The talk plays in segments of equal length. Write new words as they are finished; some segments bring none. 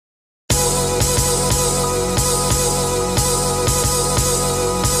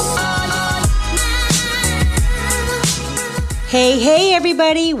Hey,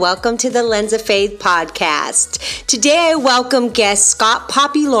 everybody. Welcome to the Lens of Faith podcast. Today, I welcome guest Scott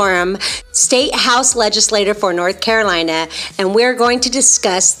Populorum, State House Legislator for North Carolina, and we're going to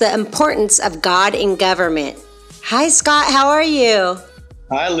discuss the importance of God in government. Hi, Scott. How are you?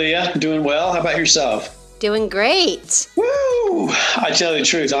 Hi, Leah. Doing well. How about yourself? Doing great. Woo! I tell you the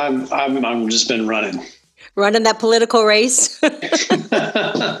truth, I'm just been running. Running that political race?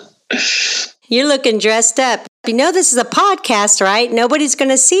 You're looking dressed up. You know this is a podcast, right? Nobody's going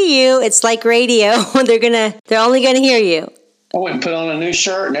to see you. It's like radio. They're only going to hear you. I went and put on a new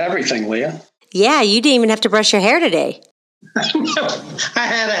shirt and everything, Leah. Yeah, you didn't even have to brush your hair today. I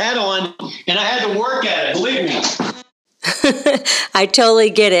had a hat on and I had to work at it, believe me. I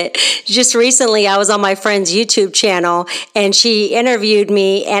totally get it. Just recently, I was on my friend's YouTube channel and she interviewed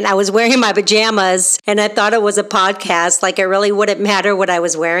me and I was wearing my pajamas and I thought it was a podcast, like it really wouldn't matter what I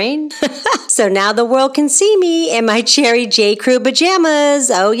was wearing. So now the world can see me in my Cherry J. Crew pajamas.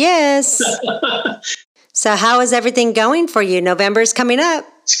 Oh, yes. So how is everything going for you? November's coming up.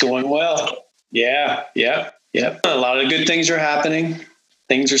 It's going well. Yeah. A lot of good things are happening.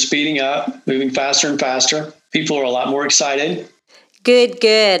 Things are speeding up, moving faster and faster. People are a lot more excited.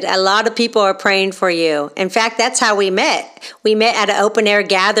 Good. A lot of people are praying for you. In fact, that's how we met. We met at an open air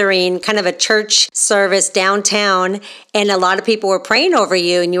gathering, kind of a church service downtown, and a lot of people were praying over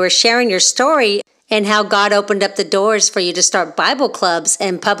you, and you were sharing your story and how God opened up the doors for you to start Bible clubs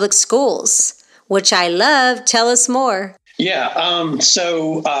and public schools, which I love. Tell us more. Yeah.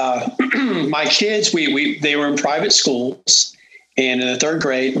 So my kids, they were in private schools, and in the third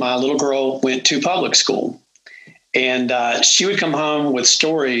grade, my little girl went to public school. And she would come home with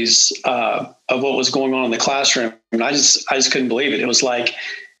stories of what was going on in the classroom. And I just couldn't believe it. It was like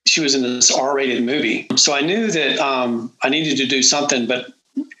she was in this R-rated movie. So I knew that I needed to do something, but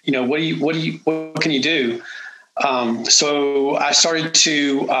what can you do? So I started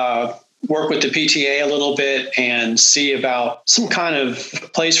to work with the PTA a little bit and see about some kind of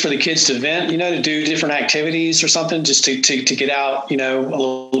place for the kids to vent, to do different activities or something, just to get out, a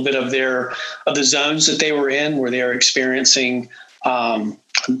little bit of the zones that they were in where they were experiencing,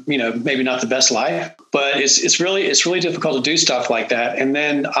 maybe not the best life, but it's really difficult to do stuff like that. And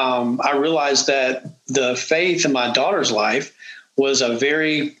then I realized that the faith in my daughter's life was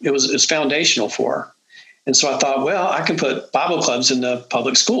it was foundational for her. And so I thought, well, I can put Bible clubs in the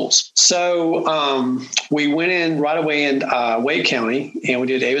public schools. So we went in right away in Wake County, and we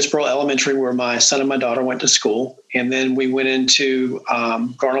did Avisboro Elementary, where my son and my daughter went to school. And then we went into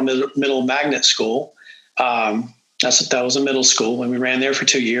Garnell Middle Magnet School. That was a middle school, and we ran there for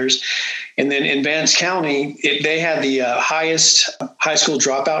 2 years. And then in Vance County, they had the highest high school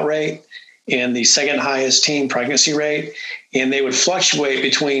dropout rate and the second highest teen pregnancy rate. And they would fluctuate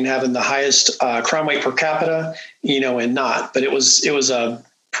between having the highest crime rate per capita, and not. But it was a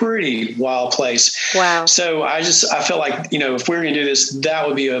pretty wild place. Wow. So I felt like, if we were going to do this, that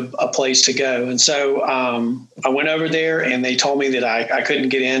would be a place to go. And so I went over there and they told me that I couldn't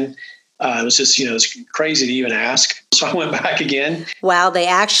get in. It was just, it's crazy to even ask. So I went back again. Wow. They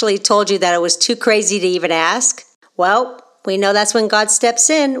actually told you that it was too crazy to even ask? Well, we know that's when God steps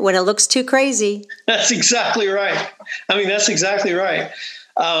in, when it looks too crazy. That's exactly right. That's exactly right.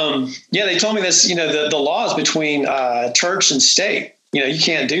 They told me this, the laws between church and state, you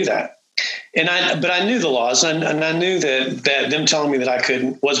can't do that. But I knew the laws, and I knew that them telling me that I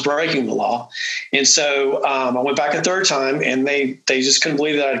couldn't was breaking the law. And so I went back a third time, and they just couldn't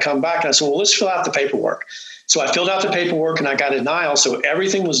believe that I'd come back. And I said, well, let's fill out the paperwork. So I filled out the paperwork and I got a denial. So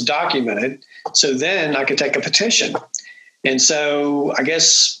everything was documented. So then I could take a petition. And so I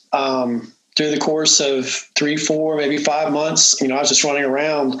guess through the course of 3, 4, maybe 5 months, I was just running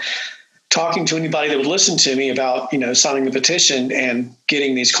around talking to anybody that would listen to me about, signing the petition and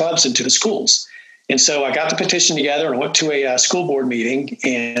getting these clubs into the schools. And so I got the petition together and went to a school board meeting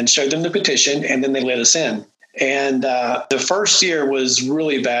and showed them the petition, and then they let us in. And the first year was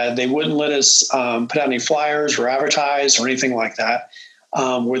really bad. They wouldn't let us put out any flyers or advertise or anything like that,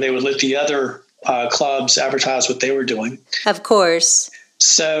 where they would let the other clubs advertise what they were doing. Of course.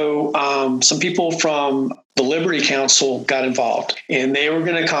 So some people from the Liberty Council got involved, and they were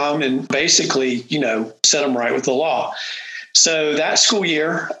going to come and basically, set them right with the law. So that school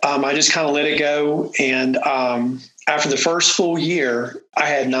year, I just kind of let it go. And after the first full year, I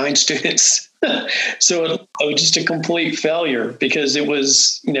had 9 students. So it was just a complete failure because it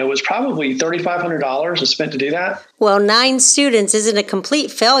was probably $3,500 I spent to do that. Well, 9 students isn't a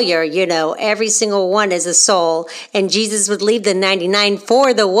complete failure. Every single one is a soul, and Jesus would leave the 99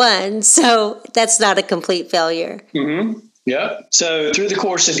 for the one. So that's not a complete failure. Mm-hmm. Yep. So through the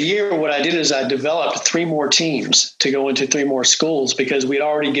course of the year, what I did is I developed 3 more teams to go into 3 more schools because we'd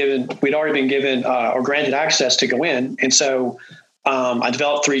already been given or granted access to go in. And so I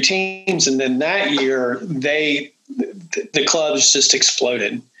developed 3 teams. And then that year, the clubs just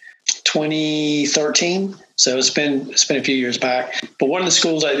exploded. 2013. So it's been a few years back. But one of the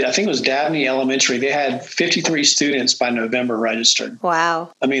schools, I think it was Dabney Elementary, they had 53 students by November registered.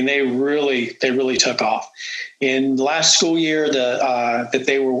 Wow. I mean, they really took off. In the last school year that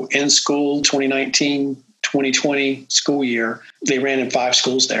they were in school, 2019-2020 school year, they ran in 5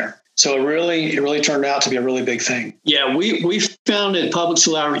 schools there. So it really turned out to be a really big thing. Yeah, we founded Public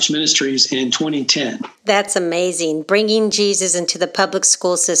School Outreach Ministries in 2010. That's amazing. Bringing Jesus into the public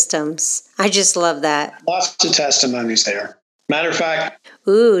school systems. I just love that. Lots of testimonies there. Matter of fact.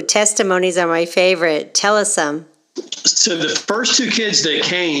 Ooh, testimonies are my favorite. Tell us some. So the first 2 kids that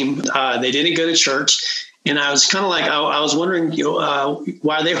came, they didn't go to church. And I was kind of like, I was wondering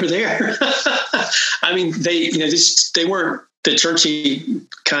why they were there. I mean, they weren't the churchy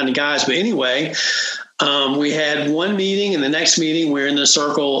kind of guys. But anyway, we had one meeting, and the next meeting we're in the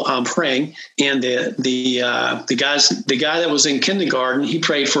circle praying. And the guy that was in kindergarten, he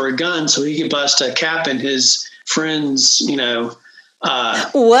prayed for a gun so he could bust a cap in his friend's, what?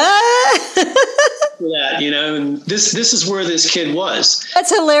 that, and this is where this kid was.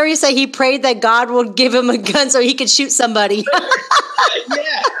 That's hilarious that he prayed that God would give him a gun so he could shoot somebody. Yeah.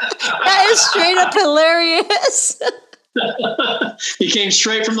 That is straight up hilarious. He came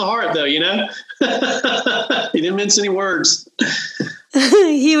straight from the heart, though, He didn't mince any words.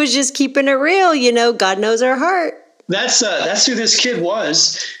 He was just keeping it real, God knows our heart. That's who this kid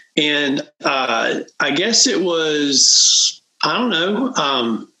was. And I guess it was, I don't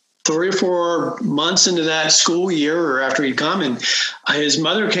know, 3 or 4 months into that school year or after he'd come, and his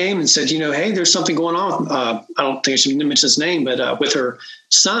mother came and said, hey, there's something going on. I don't think I should mention his name, but with her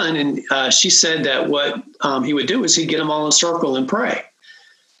son. And she said that what he would do is he'd get them all in a circle and pray.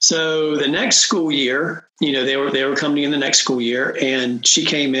 So the next school year, they were coming in the next school year, and she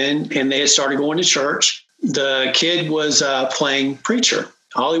came in and they had started going to church. The kid was playing preacher.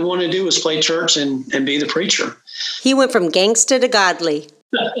 All he wanted to do was play church and be the preacher. He went from gangster to godly.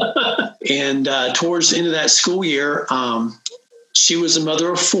 And towards the end of that school year, she was a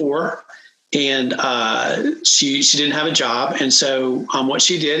mother of 4, and she didn't have a job. And so what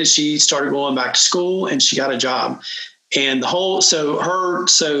she did is she started going back to school, and she got a job. And the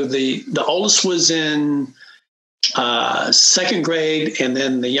oldest was in 2nd grade, and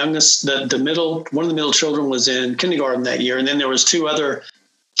then the youngest, one of the middle children was in kindergarten that year. And then there was 2 other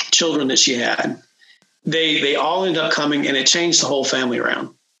children that she had. They all ended up coming, and it changed the whole family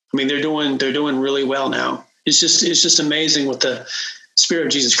around. I mean, they're doing really well now. It's just amazing what the Spirit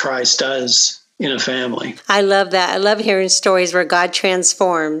of Jesus Christ does in a family. I love that. I love hearing stories where God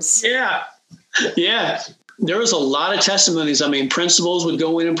transforms. Yeah. Yeah. There was a lot of testimonies. I mean, principals would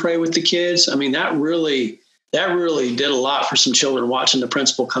go in and pray with the kids. I mean, that really did a lot for some children, watching the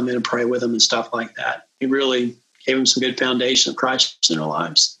principal come in and pray with them and stuff like that. It really gave them some good foundation of Christ in their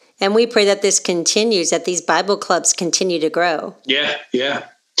lives. And we pray that this continues, that these Bible clubs continue to grow. Yeah, yeah.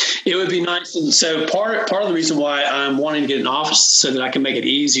 It would be nice. And so part of the reason why I'm wanting to get an office so that I can make it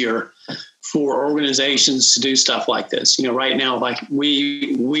easier for organizations to do stuff like this. Right now, like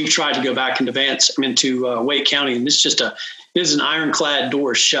we've tried to go back into Wake County, and this is an ironclad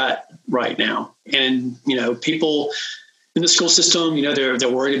door shut right now. And, people in the school system, they're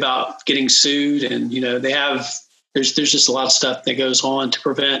worried about getting sued, and, there's just a lot of stuff that goes on to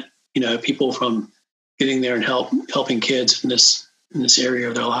prevent, people from getting there and helping kids in this area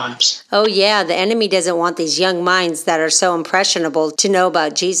of their lives. Oh, yeah. The enemy doesn't want these young minds that are so impressionable to know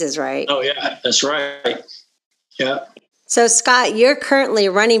about Jesus, right? Oh, yeah. That's right. Yeah. So, Scott, you're currently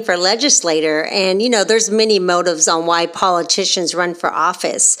running for legislator, and, there's many motives on why politicians run for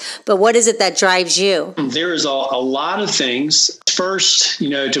office. But what is it that drives you? There is a lot of things. First,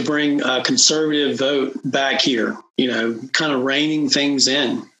 to bring a conservative vote back here, kind of reining things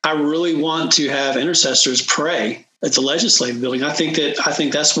in. I really want to have intercessors pray at the legislative building. I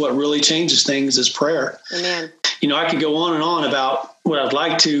think that's what really changes things is prayer. Amen. I could go on and on about what I'd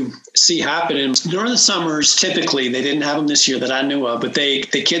like to see happen. And during the summers, typically, they didn't have them this year that I knew of, but the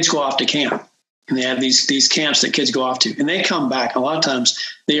kids go off to camp. And they have these camps that kids go off to. And they come back. A lot of times,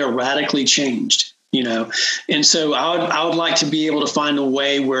 they are radically changed, And so I would like to be able to find a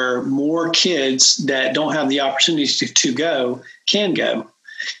way where more kids that don't have the opportunity to go can go.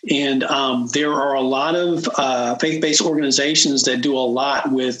 And there are a lot of faith-based organizations that do a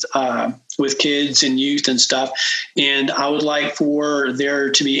lot with with kids and youth and stuff. And I would like for there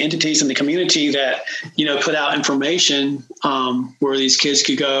to be entities in the community that, put out information where these kids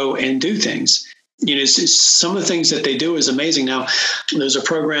could go and do things. Some of the things that they do is amazing. Now, there's a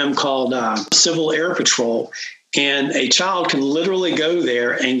program called Civil Air Patrol, and a child can literally go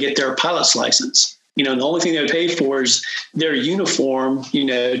there and get their pilot's license. The only thing they pay for is their uniform,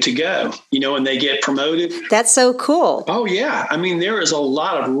 to go, and they get promoted. That's so cool. Oh, yeah. I mean, there is a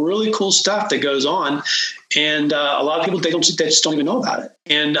lot of really cool stuff that goes on. And a lot of people, they just don't even know about it.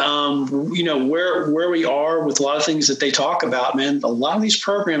 And, where we are with a lot of things that they talk about, man, a lot of these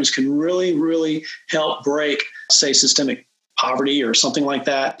programs can really, really help break, say, systemic poverty or something like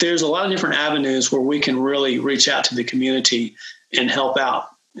that. There's a lot of different avenues where we can really reach out to the community and help out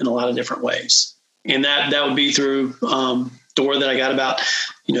in a lot of different ways. And that would be through the word that I got about,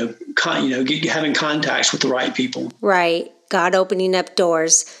 having contacts with the right people. Right. God opening up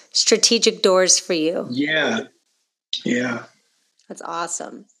doors, strategic doors for you. Yeah. Yeah. That's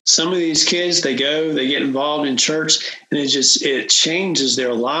awesome. Some of these kids, they get involved in church, and it changes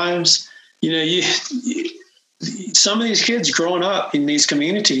their lives. Some of these kids growing up in these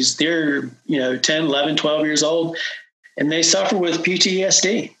communities, they're, 10, 11, 12 years old, and they suffer with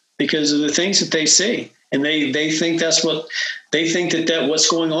PTSD because of the things that they see. And they think that's what they think that what's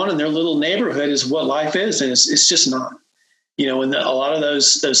going on in their little neighborhood is what life is. And it's just not, and a lot of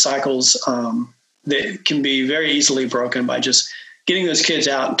those cycles that can be very easily broken by just getting those kids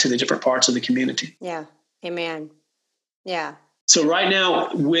out into the different parts of the community. Yeah. Amen. Yeah. So right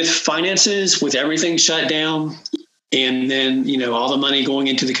now with finances, with everything shut down, and then, all the money going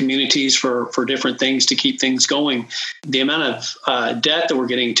into the communities for different things to keep things going, the amount of debt that we're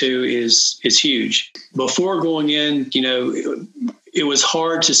getting to is huge. Before going in, it was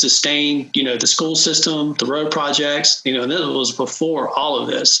hard to sustain, the school system, the road projects, and this was before all of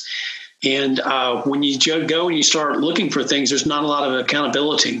this. And when you go and you start looking for things, there's not a lot of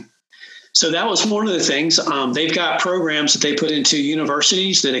accountability. So that was one of the things. They've got programs that they put into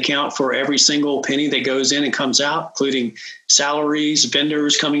universities that account for every single penny that goes in and comes out, including salaries,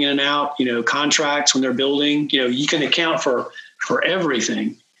 vendors coming in and out, contracts when they're building. You can account for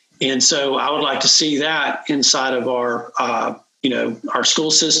everything. And so I would like to see that inside of our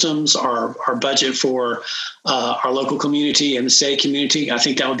school systems, our budget for our local community and the state community. I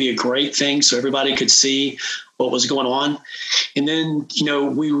think that would be a great thing so everybody could see what was going on. And then,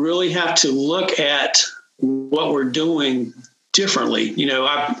 we really have to look at what we're doing differently.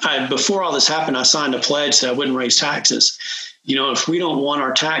 I before all this happened, I signed a pledge that I wouldn't raise taxes. If we don't want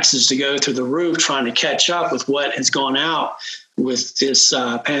our taxes to go through the roof trying to catch up with what has gone out with this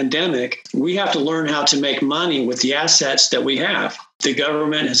pandemic, we have to learn how to make money with the assets that we have. The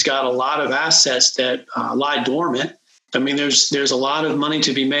government has got a lot of assets that lie dormant. I mean, there's a lot of money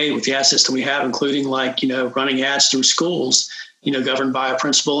to be made with the assets that we have, including running ads through schools, governed by a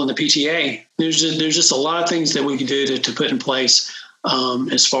principal in the PTA. There's just a lot of things that we can do to put in place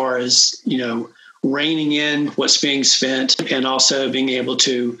as far as, reining in what's being spent and also being able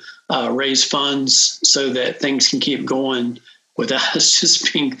to raise funds so that things can keep going without us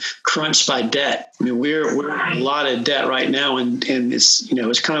just being crunched by debt. I mean, we're in a lot of debt right now, and it's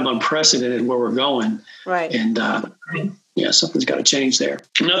it's kind of unprecedented where we're going. Right. And something's got to change there.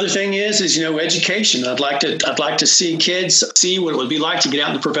 Another thing is education. I'd like to see kids see what it would be like to get out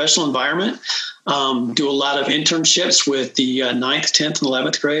in the professional environment. Do a lot of internships with the 9th, 10th, and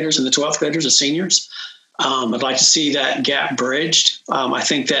 11th graders and the 12th graders, the seniors. I'd like to see that gap bridged. I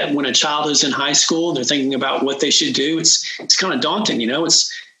think that when a child is in high school, they're thinking about what they should do. It's kind of daunting,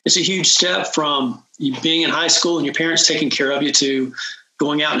 It's a huge step from you being in high school and your parents taking care of you to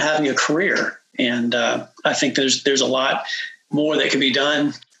going out and having a career. And I think there's a lot more that can be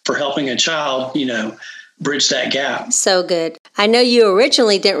done for helping a child, bridge that gap. So good. I know you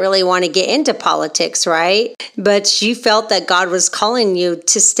originally didn't really want to get into politics, right? But you felt that God was calling you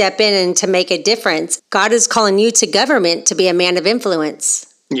to step in and to make a difference. God is calling you to government to be a man of influence.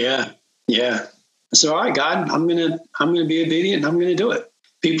 Yeah. So, all right, God, I'm gonna be obedient and I'm gonna do it.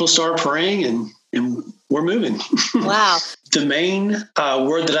 People start praying and we're moving. Wow. The main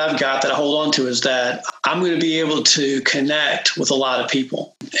word that I've got that I hold on to is that I'm going to be able to connect with a lot of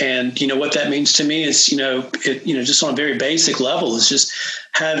people. And, what that means to me is, just on a very basic level, is just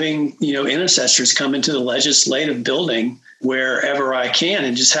having, intercessors come into the legislative building wherever I can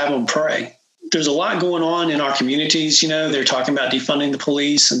and just have them pray. There's a lot going on in our communities. They're talking about defunding the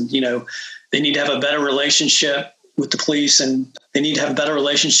police and, they need to have a better relationship with the police, and they need to have better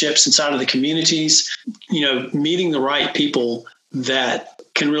relationships inside of the communities, meeting the right people that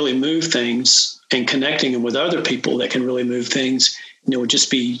can really move things and connecting them with other people that can really move things would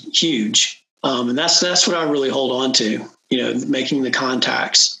just be huge. And that's what I really hold on to, making the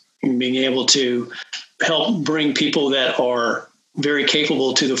contacts and being able to help bring people that are very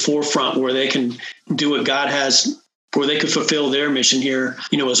capable to the forefront where they can do what God has, where they could fulfill their mission here,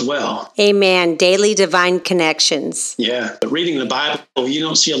 as well. Amen. Daily divine connections. Yeah. But reading the Bible, you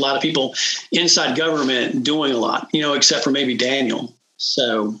don't see a lot of people inside government doing a lot, except for maybe Daniel.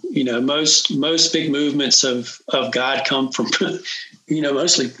 So, most big movements of God come from,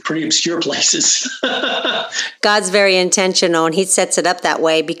 mostly pretty obscure places. God's very intentional, and he sets it up that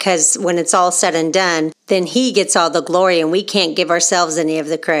way because when it's all said and done, then he gets all the glory and we can't give ourselves any of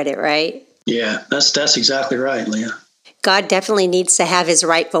the credit, right? Yeah, that's exactly right, Leah. God definitely needs to have his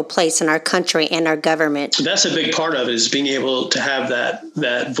rightful place in our country and our government. That's a big part of it, is being able to have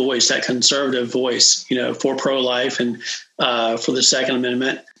that voice, that conservative voice, for pro-life and for the Second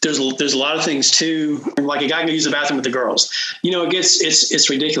Amendment. There's a lot of things too, like a guy can use the bathroom with the girls. It's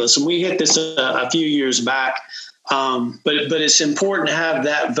ridiculous. And we hit this a few years back, but it's important to have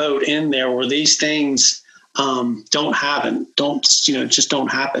that vote in there where these things don't happen. Just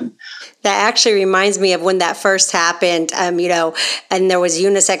don't happen. That actually reminds me of when that first happened, and there was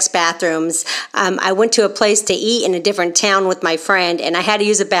unisex bathrooms. I went to a place to eat in a different town with my friend, and I had to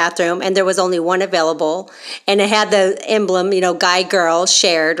use a bathroom, and there was only one available. And it had the emblem, guy, girl,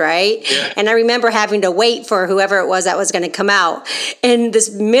 shared, right? Yeah. And I remember having to wait for whoever it was that was going to come out. And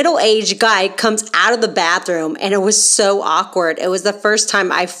this middle-aged guy comes out of the bathroom, and it was so awkward. It was the first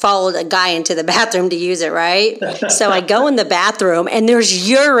time I followed a guy into the bathroom to use it, right? So I go in the bathroom, and there's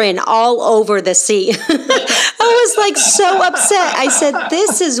urine all over the seat. I was like so upset. I said,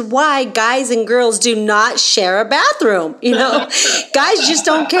 this is why guys and girls do not share a bathroom. Guys just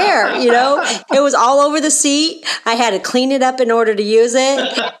don't care. It was all over the seat. I had to clean it up in order to use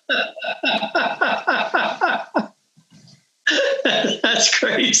it. That's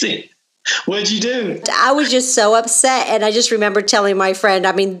crazy. What'd you do? I was just so upset. And I just remember telling my friend,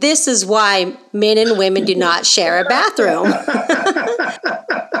 this is why men and women do not share a bathroom.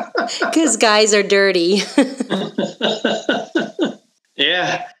 Because guys are dirty.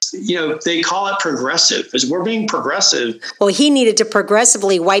 Yeah. They call it progressive, because we're being progressive. Well, he needed to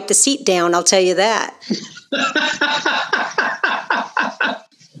progressively wipe the seat down, I'll tell you that.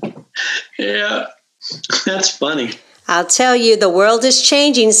 Yeah. That's funny. I'll tell you, the world is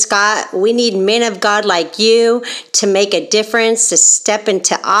changing, Scott. We need men of God like you to make a difference, to step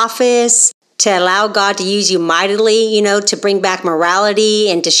into office, to allow God to use you mightily, to bring back morality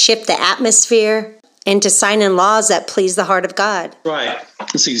and to shift the atmosphere and to sign in laws that please the heart of God. Right.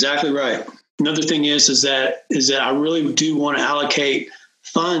 That's exactly right. Another thing is that I really do want to allocate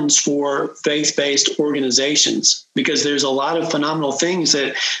funds for faith-based organizations, because there's a lot of phenomenal things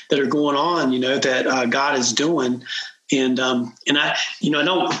that are going on, that God is doing. And I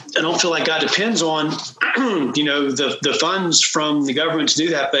don't feel like God depends on, the funds from the government to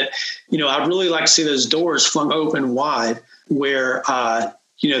do that. But, I'd really like to see those doors flung open wide where,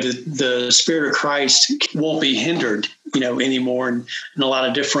 the Spirit of Christ won't be hindered, anymore in a lot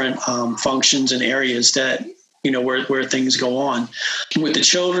of different functions and areas that, where things go on. With the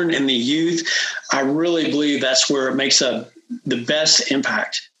children and the youth, I really believe that's where it makes the best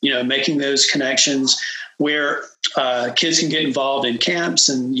impact, making those connections where kids can get involved in camps,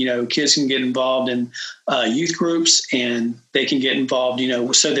 and, kids can get involved in youth groups, and they can get involved,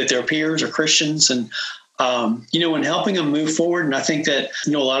 so that their peers are Christians, and, and helping them move forward. And I think that,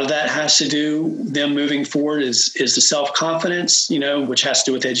 a lot of that has to do, them moving forward is the self-confidence, which has to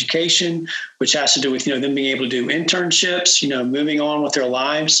do with education, which has to do with, them being able to do internships, moving on with their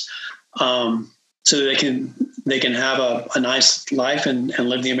lives, so that they can have a nice life and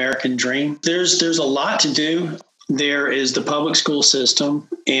live the American dream. There's a lot to do. There is the public school system,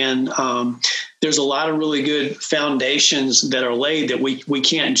 and there's a lot of really good foundations that are laid that we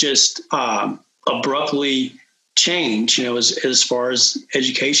can't just abruptly change, as far as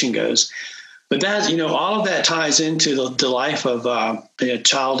education goes. But that, all of that ties into the life of a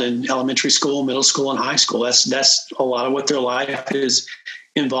child in elementary school, middle school, and high school. That's a lot of what their life is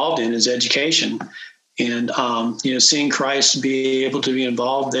involved in, is education. And, seeing Christ be able to be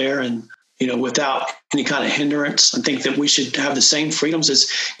involved there, and, without any kind of hindrance. I think that we should have the same freedoms as,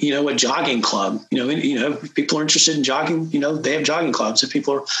 a jogging club. If people are interested in jogging, they have jogging clubs. If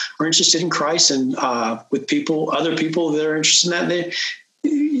people are interested in Christ, and with other people that are interested in that,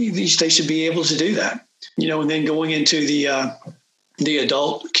 they should be able to do that. And then going into the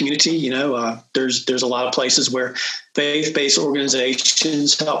adult community, there's a lot of places where faith-based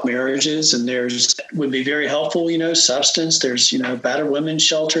organizations help marriages, and would be very helpful, substance. There's, battered women's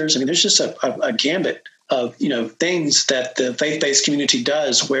shelters. I mean, there's just a gambit things that the faith-based community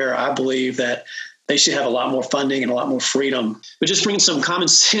does, where I believe that they should have a lot more funding and a lot more freedom. But just bring some common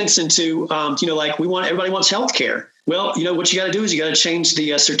sense into, everybody wants health care. Well, what you got to do is you got to change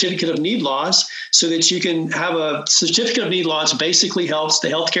the certificate of need laws so that you can have a certificate of need laws basically helps the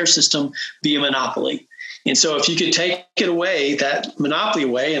healthcare system be a monopoly. And so if you could take it away, that monopoly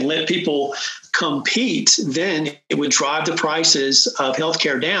away, and let people compete, then it would drive the prices of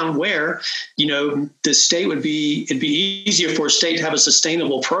healthcare down, where, the state it'd be easier for a state to have a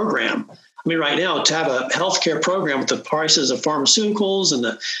sustainable program. I mean, right now, to have a healthcare program with the prices of pharmaceuticals and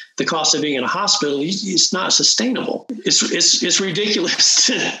the cost of being in a hospital, it's not sustainable. It's ridiculous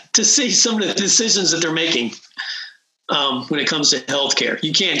to see some of the decisions that they're making when it comes to healthcare.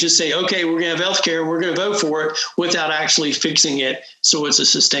 You can't just say, okay, we're going to have healthcare, we're going to vote for it, without actually fixing it so it's a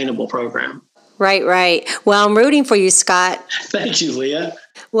sustainable program. Right. Well, I'm rooting for you, Scott. Thank you, Leah.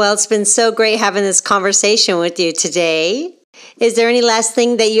 Well, it's been so great having this conversation with you today. Is there any last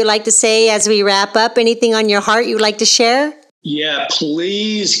thing that you'd like to say as we wrap up? Anything on your heart you'd like to share? Yeah,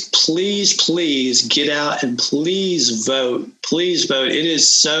 please get out and please vote. Please vote. It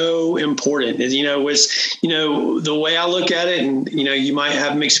is so important. The way I look at it, and you might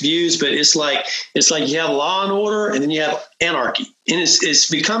have mixed views, but it's like you have law and order, and then you have anarchy, and it's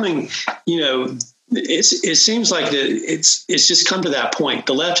becoming, it seems like it's just come to that point.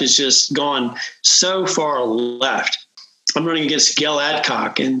 The left has just gone so far left. I'm running against Gail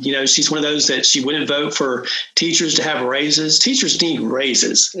Adcock, and she's one of those that she wouldn't vote for teachers to have raises. Teachers need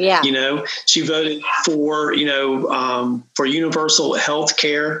raises. Yeah. She voted for universal health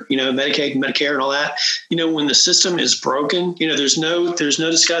care, Medicaid, Medicare, and all that. When the system is broken, there's no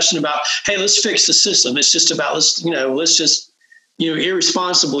discussion about, hey, let's fix the system. It's just about let's just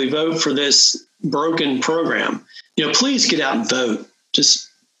irresponsibly vote for this broken program. Please get out and vote. Just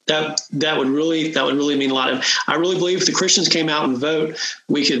that would really mean a lot. I really believe if the Christians came out and vote,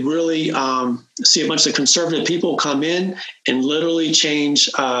 we could really see a bunch of conservative people come in and literally change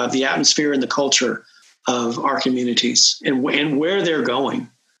the atmosphere and the culture of our communities and where they're going.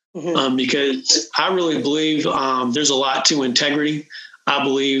 Mm-hmm. Because I really believe there's a lot to integrity. I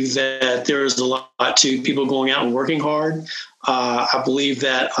believe that there's a lot to people going out and working hard. I believe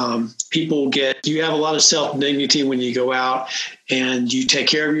that you have a lot of self-dignity when you go out and you take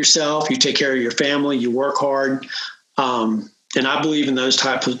care of yourself, you take care of your family, you work hard. And I believe in those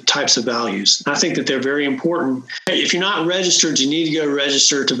types of values. I think that they're very important. If you're not registered, you need to go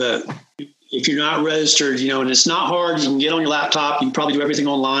register to vote. If you're not registered, and it's not hard, you can get on your laptop, you can probably do everything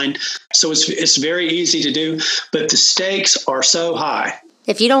online. So it's very easy to do, but the stakes are so high.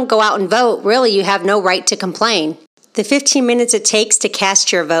 If you don't go out and vote, really, you have no right to complain. The 15 minutes it takes to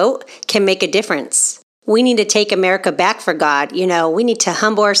cast your vote can make a difference. We need to take America back for God. We need to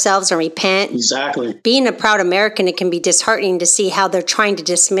humble ourselves and repent. Exactly. Being a proud American, it can be disheartening to see how they're trying to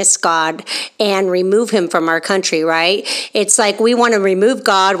dismiss God and remove him from our country, right? It's like we want to remove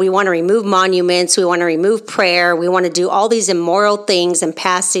God. We want to remove monuments. We want to remove prayer. We want to do all these immoral things and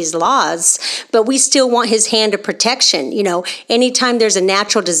pass these laws, but we still want his hand of protection. Anytime there's a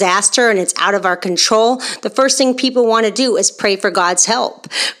natural disaster and it's out of our control, the first thing people want to do is pray for God's help.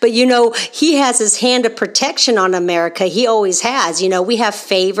 But he has his hand of protection on America. He always has. We have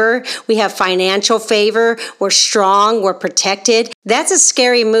favor. We have financial favor. We're strong. We're protected. That's a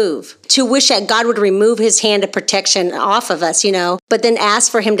scary move, to wish that God would remove his hand of protection off of us, but then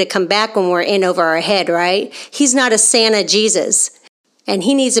ask for him to come back when we're in over our head, right? He's not a Santa Jesus, and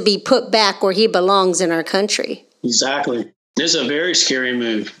he needs to be put back where he belongs in our country. Exactly. This is a very scary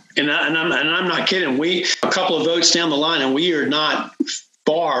move. And I'm not kidding. We, a couple of votes down the line, and we are not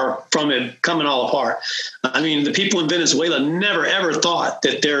far from it coming all apart. I mean, the people in Venezuela never, ever thought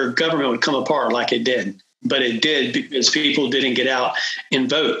that their government would come apart like it did. But it did, because people didn't get out and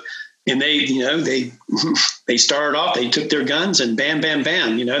vote. And they started off, they took their guns and bam, bam,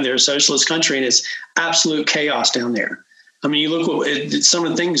 bam. They're a socialist country, and it's absolute chaos down there. I mean, you look at some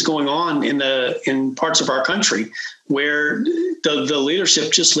of the things going on in parts of our country where the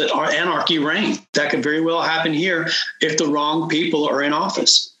leadership just let our anarchy reign. That could very well happen here if the wrong people are in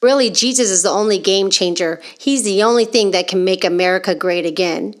office. Really, Jesus is the only game changer. He's the only thing that can make America great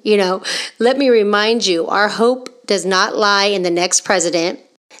again. Let me remind you, our hope does not lie in the next president.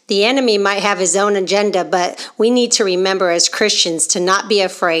 The enemy might have his own agenda, but we need to remember as Christians to not be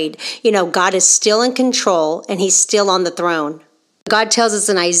afraid. God is still in control, and he's still on the throne. God tells us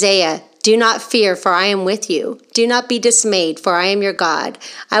in Isaiah Do not fear, for I am with you. Do not be dismayed, for I am your God.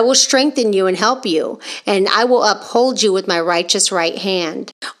 I will strengthen you and help you, and I will uphold you with my righteous right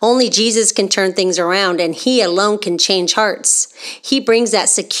hand. Only Jesus can turn things around, and He alone can change hearts. He brings that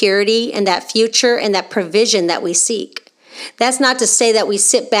security and that future and that provision that we seek. That's not to say that we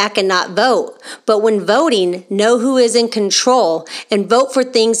sit back and not vote, but when voting, know who is in control and vote for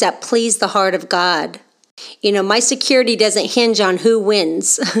things that please the heart of God. My security doesn't hinge on who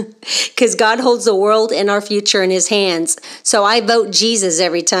wins because God holds the world and our future in His hands. So I vote Jesus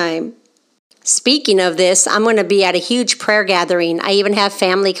every time. Speaking of this, I'm going to be at a huge prayer gathering. I even have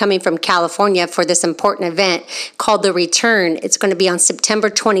family coming from California for this important event called The Return. It's going to be on September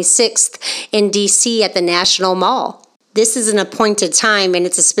 26th in D.C. at the National Mall. This is an appointed time, and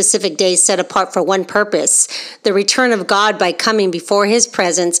it's a specific day set apart for one purpose: the return of God by coming before His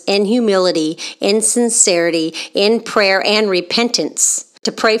presence in humility, in sincerity, in prayer and repentance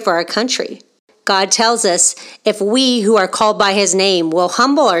to pray for our country. God tells us if we who are called by His name will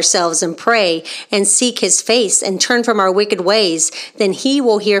humble ourselves and pray and seek His face and turn from our wicked ways, then He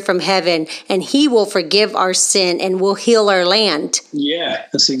will hear from heaven and He will forgive our sin and will heal our land. Yeah,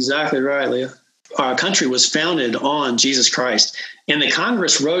 that's exactly right, Leah. Our country was founded on Jesus Christ, and the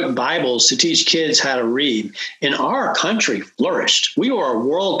Congress wrote Bibles to teach kids how to read, and our country flourished. We are a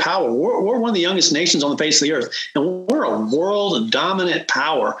world power. We're one of the youngest nations on the face of the earth, and we're a world dominant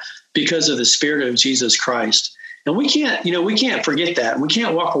power because of the Spirit of Jesus Christ. And we can't forget that. We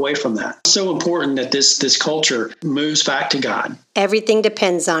can't walk away from that. It's so important that this culture moves back to God. Everything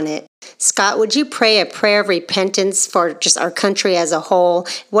depends on it. Scott, would you pray a prayer of repentance for just our country as a whole?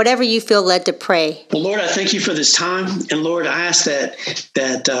 Whatever you feel led to pray. Well, Lord, I thank you for this time. And Lord, I ask that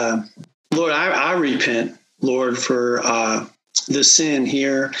Lord, I repent, Lord, for the sin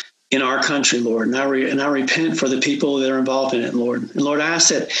here in our country, Lord. And I repent for the people that are involved in it, Lord. And Lord, I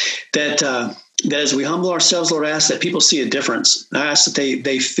ask that as we humble ourselves, Lord, I ask that people see a difference. I ask that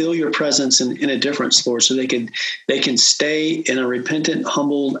they feel your presence in a difference, Lord, so they can stay in a repentant,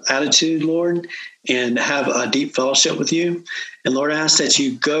 humbled attitude, Lord, and have a deep fellowship with you. And Lord, I ask that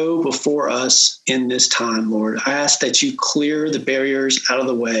you go before us in this time, Lord. I ask that you clear the barriers out of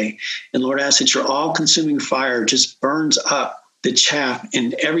the way. And Lord, I ask that your all-consuming fire just burns up the chaff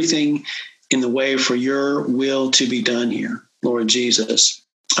and everything in the way for your will to be done here, Lord Jesus.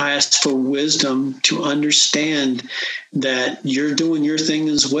 I ask for wisdom to understand that you're doing your thing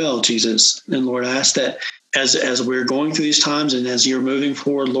as well, Jesus. And Lord, I ask that as we're going through these times and as you're moving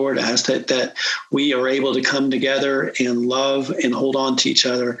forward, Lord, I ask that we are able to come together and love and hold on to each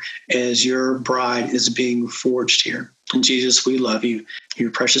other as your bride is being forged here. And Jesus, we love you. In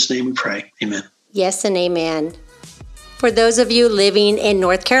your precious name we pray. Amen. Yes and amen. For those of you living in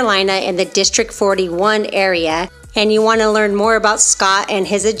North Carolina in the District 41 area, and you want to learn more about Scott and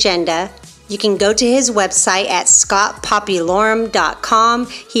his agenda, you can go to his website at scottpopulorum.com.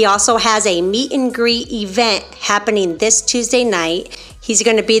 He also has a meet and greet event happening this Tuesday night. He's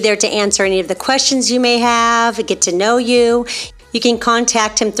going to be there to answer any of the questions you may have, get to know you. You can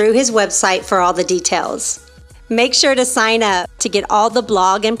contact him through his website for all the details. Make sure to sign up to get all the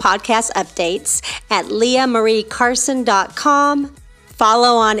blog and podcast updates at leahmariecarson.com.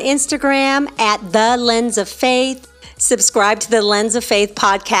 Follow on Instagram at The Lens of Faith. Subscribe to the Lens of Faith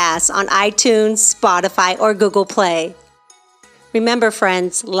podcast on iTunes, Spotify, or Google Play. Remember,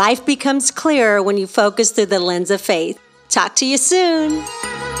 friends, life becomes clearer when you focus through the lens of faith. Talk to you soon.